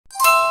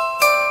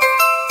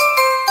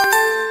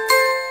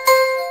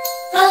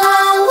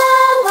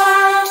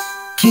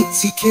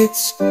Kidzy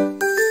Kids.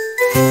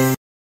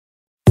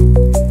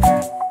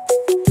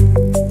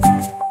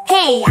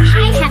 Hey,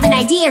 I have an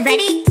idea.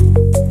 Ready?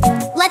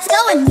 Let's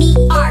go and meet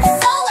our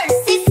solar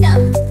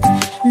system.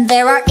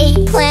 There are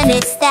 8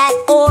 planets that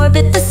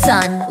orbit the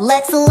sun.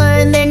 Let's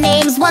learn their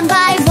names one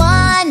by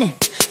one.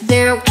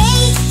 There are 8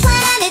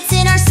 planets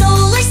in our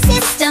solar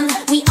system.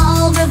 We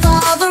all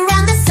revolve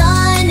around the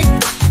sun.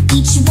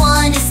 Each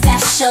one is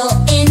special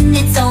in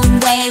its own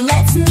way.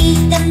 Let's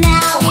meet them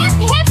now. Hip,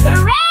 hip,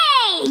 hooray!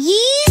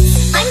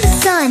 Yes, I'm the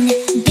sun,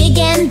 big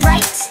and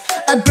bright,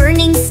 a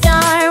burning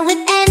star with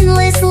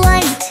endless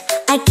light.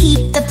 I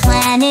keep the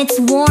planets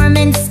warm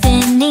and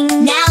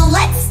spinning. Now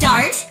let's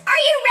start.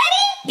 Are you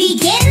ready?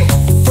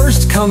 Begin.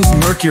 First comes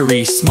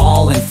Mercury,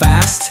 small and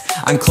fast.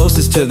 I'm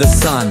closest to the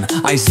sun,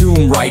 I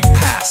zoom right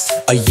past.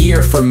 A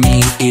year for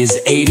me is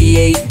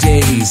 88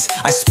 days.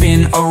 I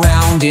spin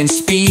around in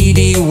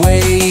speedy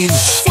waves.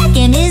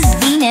 Second is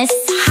Venus,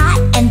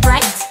 hot and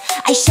bright.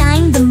 I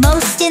shine the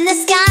most in the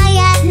sky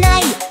at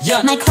night.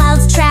 Yuck. My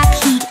clouds trap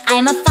heat,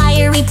 I'm a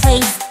fiery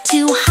place.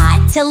 Too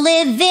hot to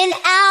live in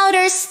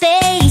outer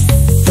space.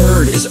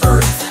 Third is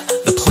Earth,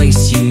 the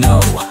place you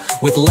know,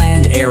 with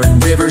land, air,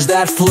 and rivers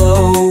that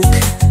flow.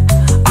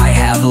 I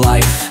have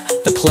life,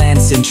 the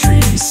plants and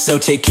trees, so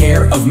take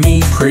care of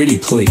me, pretty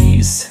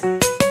please.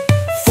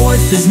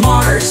 Fourth is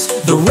Mars,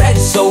 the red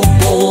so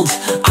bold.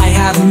 I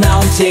have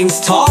mountains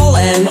tall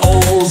and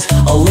old.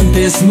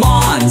 Olympus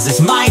Mons is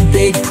my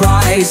big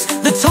prize,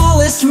 the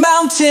tallest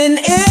mountain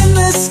in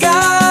the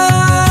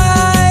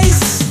skies.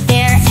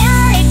 There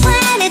are 8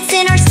 planets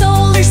in our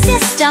solar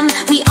system.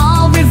 We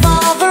all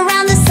revolve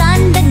around the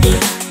sun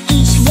beneath.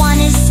 Each one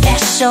is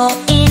special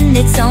in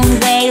its own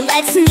way.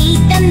 Let's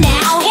meet them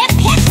now. Hip,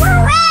 hip,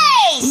 hooray!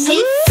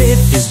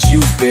 Fifth is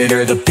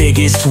Jupiter, the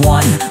biggest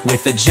one,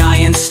 with a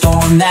giant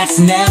storm that's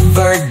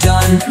never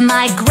done.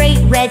 My great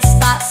red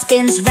spot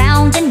spins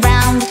round and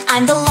round.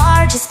 I'm the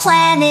largest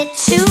planet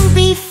to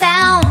be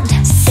found.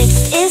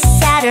 Sixth is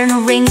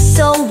Saturn, rings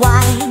so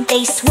wide.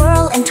 They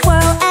swirl and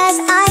twirl as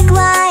I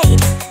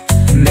glide.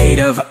 Made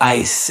of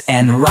ice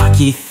and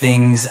rocky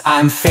things,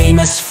 I'm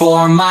famous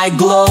for my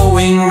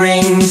glowing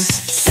rings.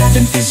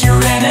 Seventh is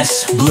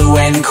Uranus, blue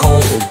and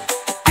cold.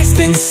 I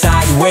spin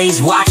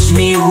sideways, watch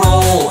me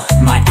roll.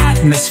 My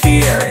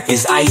atmosphere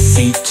is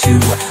icy too.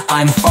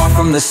 I'm far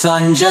from the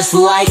sun, just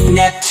like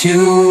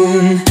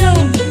Neptune.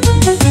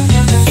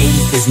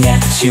 Eighth is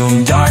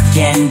Neptune, dark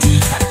and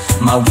deep.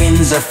 My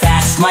winds are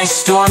fast, my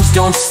storms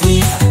don't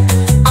sleep.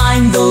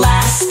 I'm the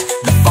last,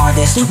 the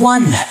farthest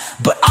one,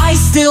 but I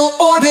still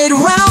orbit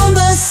round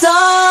the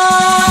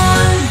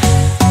sun.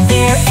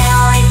 There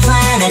are 8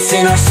 planets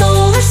in our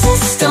solar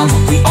system.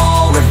 We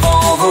all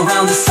revolve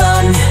around the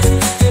sun.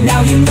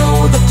 Now you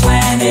know the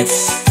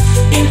planets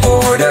in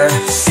order.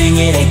 Sing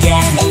it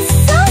again. It's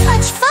so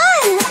much fun!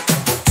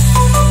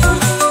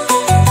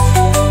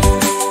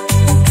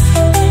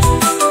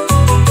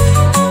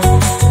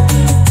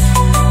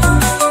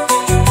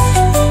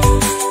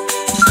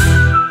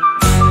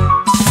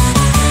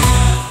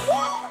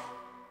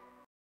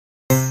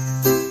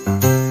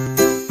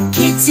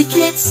 Kidzy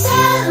Kids,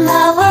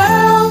 hello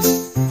world.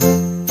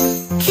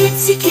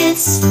 Kidzy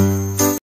Kids.